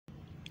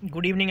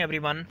Good evening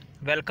everyone,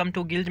 welcome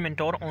to गिल्ज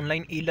mentor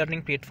online e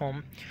learning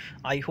platform.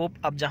 I hope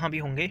आप जहां भी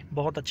होंगे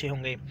बहुत अच्छे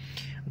होंगे।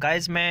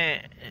 गाइस,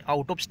 मैं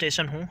आउट ऑफ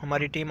स्टेशन हूं,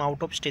 हमारी टीम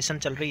आउट ऑफ स्टेशन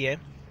चल रही है।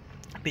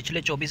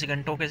 पिछले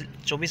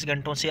 24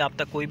 घंटों से आप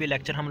तक कोई भी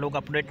लेक्चर हम लोग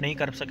अपडेट नहीं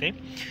कर सके,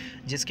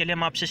 जिसके लिए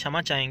हम आपसे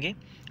क्षमा चाहेंगे।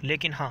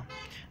 लेकिन हाँ,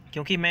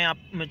 क्योंकि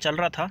मैं चल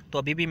रहा था तो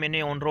अभी भी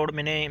मैंने ऑन रोड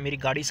मेरी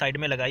गाड़ी साइड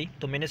में लगाई,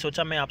 तो मैंने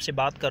सोचा मैं आपसे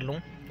बात कर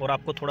लूँ और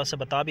आपको थोड़ा सा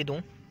बता भी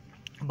दूँ।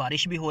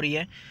 बारिश भी हो रही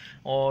है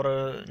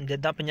और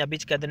जिद्दां पंजाबी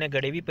च कहते हैं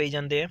गड़े भी पई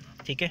जाते हैं,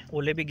 ठीक है,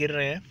 ओले भी गिर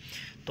रहे हैं।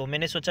 तो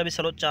मैंने सोचा भी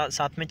चलो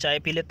साथ में चाय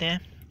पी लेते हैं,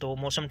 तो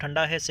मौसम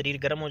ठंडा है, शरीर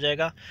गर्म हो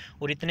जाएगा।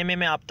 और इतने में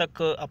मैं आप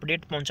तक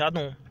अपडेट पहुंचा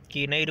दूं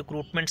कि नई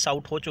रिक्रूटमेंट्स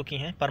आउट हो चुकी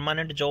हैं,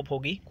 परमानेंट जॉब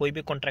होगी, कोई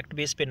भी कॉन्ट्रैक्ट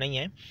बेस पे नहीं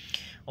है।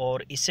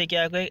 और इससे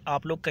क्या है कि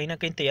आप लोग कहीं ना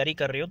कहीं तैयारी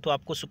कर रहे हो तो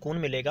आपको सुकून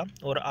मिलेगा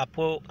और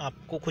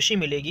आपको खुशी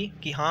मिलेगी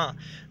कि हाँ,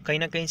 कहीं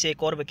ना कहीं से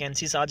एक और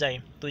वैकेंसीज आ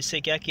जाए, तो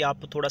इससे क्या है कि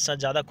आप थोड़ा सा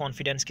ज़्यादा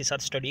कॉन्फिडेंस के साथ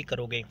स्टडी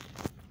करोगे।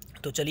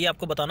 तो चलिए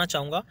आपको बताना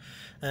चाहूँगा,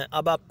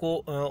 अब आपको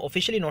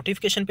ऑफिशियली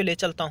नोटिफिकेशन पे ले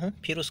चलता हूँ,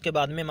 फिर उसके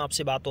बाद में मैं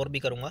आपसे बात और भी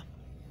करूँगा।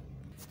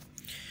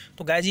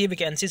 तो गाइस, ये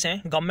वैकेंसीज़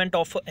हैं government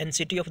of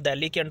NCT of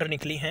Delhi के अंडर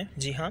निकली हैं।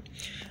 जी हाँ,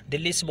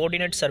 Delhi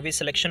subordinate service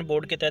selection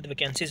board के तहत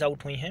वैकेंसीज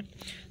आउट हुई हैं।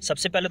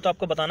 सबसे पहले तो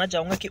आपको बताना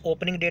चाहूँगा कि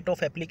ओपनिंग डेट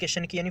ऑफ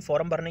एप्लीकेशन की, यानी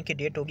फॉर्म भरने की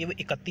डेट होगी, वो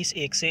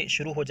 31/1 से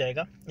शुरू हो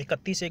जाएगा।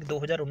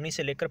 31/1/2019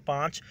 से लेकर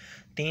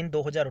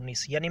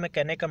 5/3/2019, यानी मैं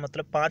कहने का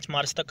मतलब 5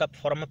 मार्च तक आप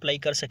फॉर्म अप्लाई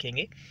कर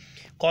सकेंगे।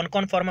 कौन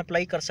कौन फॉर्म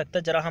अप्लाई कर सकता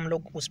है, ज़रा हम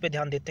लोग उस पर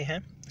ध्यान देते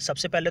हैं।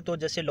 सबसे पहले तो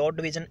जैसे लॉ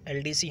डिवीज़न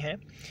LDC है,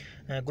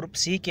 ग्रुप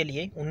C के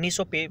लिए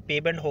 1900 पे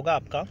बैंड होगा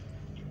आपका,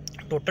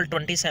 टोटल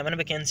 27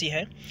 वैकेंसी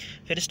है।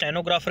 फिर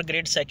स्टेनोग्राफर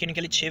ग्रेड 2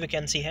 के लिए 6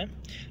 वैकेंसी है,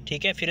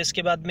 ठीक है। फिर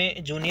इसके बाद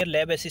में जूनियर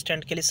लैब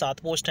असिस्टेंट के लिए 7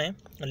 पोस्ट हैं,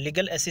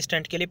 लीगल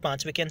असिस्टेंट के लिए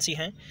 5 वैकेंसी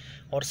हैं,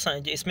 और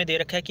इसमें दे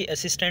रखा है कि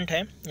असिस्टेंट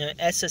है,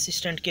 एस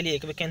असिस्टेंट के लिए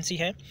 1 वैकेंसी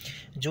है,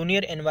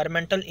 जूनियर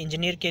एनवायरमेंटल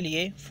इंजीनियर के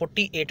लिए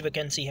 48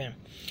 वैकेंसी हैं,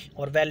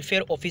 और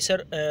वेलफेयर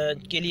ऑफिसर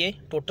के लिए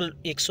टोटल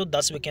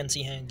 110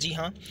 वैकेंसी हैं। जी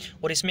हाँ,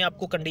 और इसमें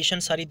आपको कंडीशन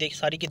सारी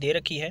की दे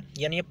रखी है,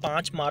 यानी ये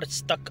 5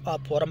 मार्च तक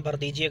आप फॉर्म भर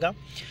दीजिएगा।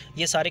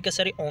 ये सारे के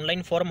सारे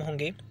ऑनलाइन फॉर्म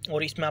होंगे,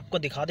 और इसमें आपको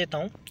दिखा देता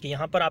हूँ कि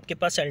यहाँ पर आपके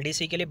पास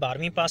LDC के लिए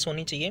 12वीं पास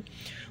होनी चाहिए,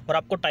 और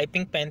आपको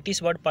टाइपिंग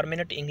 35 वर्ड पर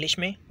मिनट इंग्लिश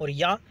में, और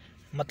या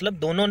मतलब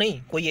दोनों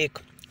नहीं, कोई एक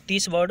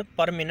 30 वर्ड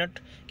पर मिनट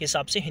के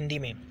हिसाब से हिंदी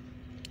में,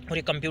 और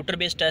ये कंप्यूटर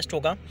बेस्ड टेस्ट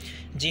होगा।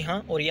 जी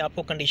हाँ, और ये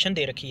आपको कंडीशन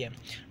दे रखी है।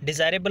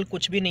 डिज़ायरेबल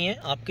कुछ भी नहीं है,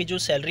 आपकी जो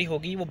सैलरी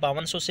होगी वो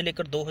 5200 से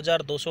लेकर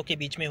 2200 के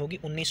बीच में होगी,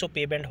 1900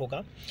 पे बैंड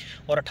होगा,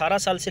 और 18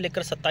 साल से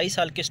लेकर 27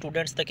 साल के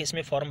स्टूडेंट्स तक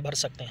इसमें फॉर्म भर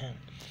सकते हैं।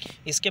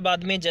 इसके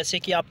बाद में जैसे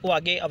कि आपको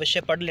आगे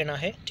अवश्य पढ़ लेना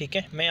है, ठीक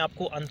है, मैं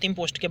आपको अंतिम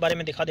पोस्ट के बारे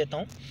में दिखा देता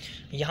हूँ।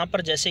 यहाँ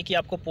पर जैसे कि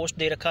आपको पोस्ट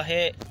दे रखा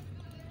है,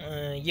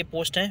 ये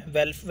पोस्ट हैं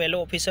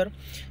वेलो ऑफिसर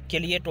के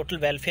लिए, टोटल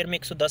वेलफेयर में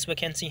 110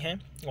 वैकेंसी हैं,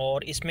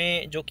 और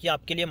इसमें जो कि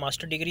आपके लिए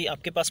मास्टर डिग्री,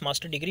 आपके पास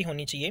मास्टर डिग्री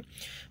होनी चाहिए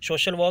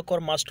सोशल वर्क और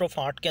मास्टर ऑफ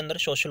आर्ट के अंदर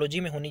सोशोलॉजी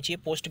में होनी चाहिए,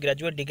 पोस्ट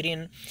ग्रेजुएट डिग्री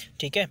इन,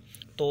 ठीक है।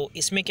 तो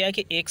इसमें क्या है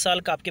कि 1 साल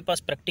का आपके पास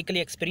प्रैक्टिकली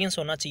एक्सपीरियंस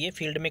होना चाहिए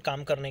फील्ड में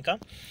काम करने का,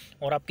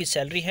 और आपकी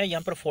सैलरी है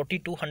यहाँ पर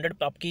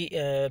 4200 आपकी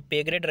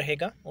पे ग्रेड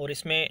रहेगा, और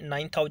इसमें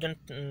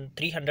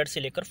 9300 से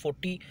लेकर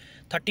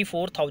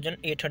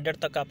 34,800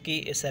 तक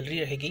आपकी सैलरी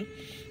रहेगी।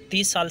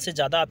 30 साल से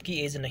ज़्यादा आपकी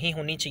एज नहीं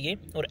होनी चाहिए,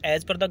 और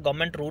as per the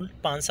government rule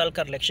 5 साल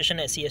का रिलैक्सेशन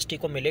SC/ST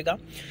को मिलेगा,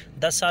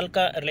 10 साल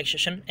का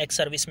रिलैक्सेशन एक्स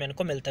सर्विसमैन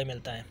को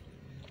मिलता है।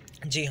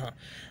 जी हाँ,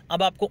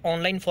 अब आपको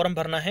ऑनलाइन फॉर्म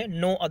भरना है,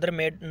 no other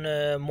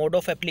mode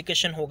of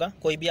application होगा,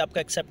 कोई भी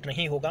आपका एक्सेप्ट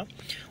नहीं होगा,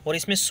 और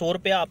इसमें 100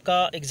 रुपया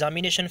आपका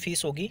एग्जामिनेशन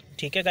फ़ीस होगी,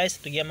 ठीक है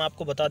गाइस। तो ये मैं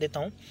आपको बता देता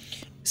हूँ।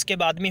 इसके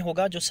बाद में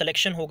होगा जो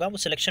सिलेक्शन होगा, वो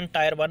सिलेक्शन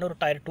टायर 1 और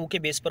टायर 2 के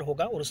बेस पर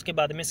होगा, और उसके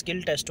बाद में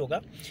स्किल टेस्ट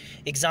होगा।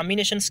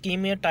 एग्जामिनेशन स्कीम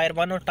में टायर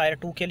 1 और टायर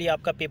 2 के लिए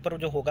आपका पेपर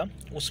जो होगा,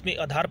 उसमें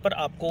आधार पर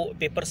आपको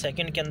पेपर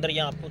 2 के अंदर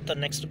या आपको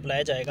नेक्स्ट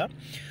बुलाया जाएगा।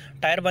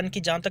 टायर 1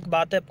 की जहाँ तक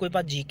बात है, आपके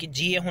पास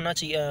GA होना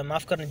चाहिए,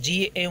 माफ़ करना,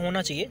 GA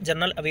होना चाहिए,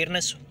 जनरल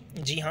अवेयरनेस।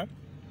 जी हाँ,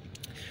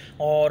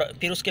 और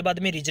फिर उसके बाद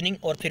में रीजनिंग,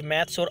 और फिर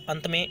मैथ्स, और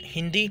अंत में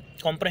Hindi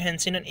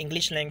comprehension and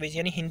English language,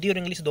 यानी हिंदी और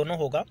इंग्लिश दोनों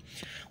होगा।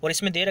 और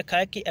इसमें दे रखा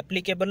है कि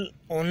applicable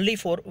only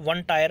for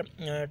 1 tyre,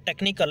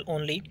 technical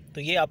only.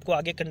 तो ये आपको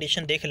आगे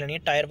कंडीशन देख लेनी है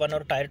टायर 1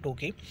 और टायर 2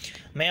 की।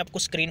 मैं आपको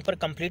स्क्रीन पर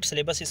कंप्लीट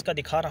सिलेबस इसका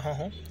दिखा रहा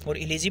हूँ, और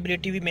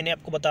एलिजिबिलिटी भी मैंने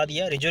आपको बता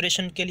दिया,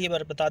 रिजर्वेशन के लिए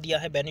बता दिया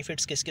है,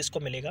 बेनिफिट्स किस किस को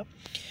मिलेगा।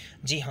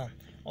 जी हाँ,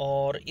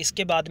 और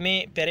इसके बाद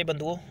में प्यारे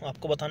बंधुओं,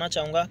 आपको बताना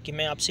चाहूँगा कि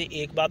मैं आपसे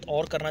एक बात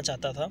और करना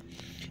चाहता था।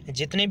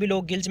 जितने भी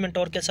लोग गिल्ज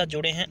मेंटोर के साथ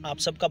जुड़े हैं, आप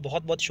सबका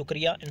बहुत बहुत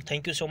शुक्रिया and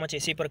thank you so much.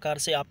 इसी प्रकार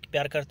से आप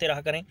प्यार करते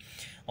रहा करें,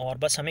 और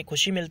बस हमें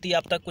खुशी मिलती है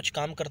आप तक कुछ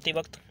काम करते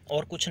वक्त,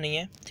 और कुछ नहीं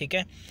है, ठीक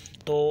है।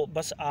 तो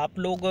बस आप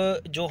लोग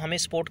जो हमें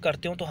सपोर्ट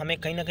करते हो, तो हमें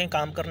कहीं ना कहीं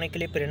काम करने के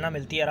लिए प्रेरणा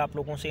मिलती है यार आप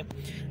लोगों से,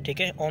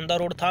 ठीक है। ऑन द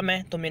रोड था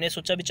मैं, तो मैंने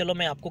सोचा भी चलो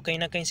मैं आपको कहीं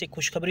ना कहीं से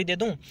खुशखबरी दे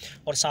दूं,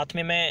 और साथ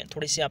में मैं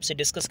थोड़ी सी आपसे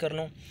डिस्कस कर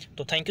लूं।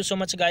 तो thank you so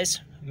much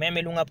guys, मैं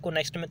मिलूंगा आपको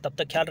नेक्स्ट में, तब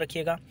तक ख्याल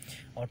रखिएगा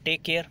और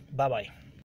टेक केयर, बाय बाय।